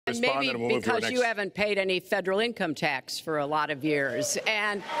And respond, maybe and we'll move to our because next. you haven't paid any federal income tax for a lot of years.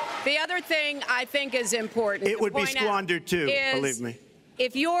 And the other thing I think is important It to would be point out squandered, too, is believe me.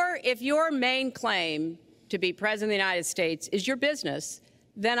 If your main claim to be president of the United States is your business,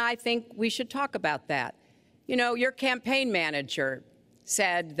 then I think we should talk about that. You know, your campaign manager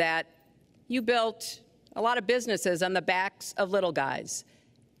said that you built a lot of businesses on the backs of little guys.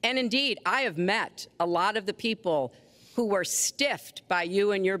 And indeed, I have met a lot of the people who were stiffed by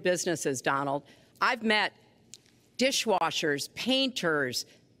you and your businesses, Donald. I've met dishwashers, painters,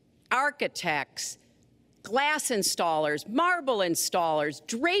 architects, glass installers, marble installers,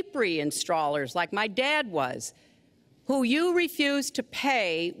 drapery installers, like my dad was, who you refused to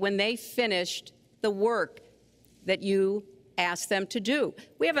pay when they finished the work that you asked them to do.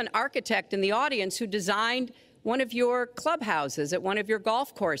 We have an architect in the audience who designed one of your clubhouses at one of your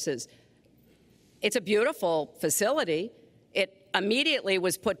golf courses. It's a beautiful facility. It immediately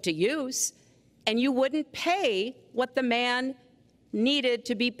was put to use, and you wouldn't pay what the man needed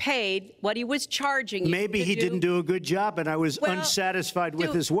to be paid, what he was charging you. Maybe he didn't do a good job, and I was unsatisfied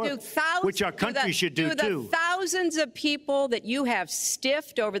with his work, which our country should do, too. The thousands of people that you have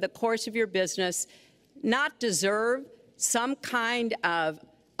stiffed over the course of your business not deserve some kind of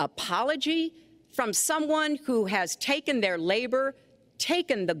apology from someone who has taken their labor,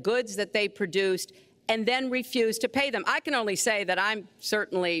 taken the goods that they produced, and then refused to pay them? I can only say that I'm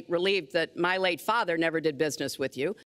certainly relieved that my late father never did business with you.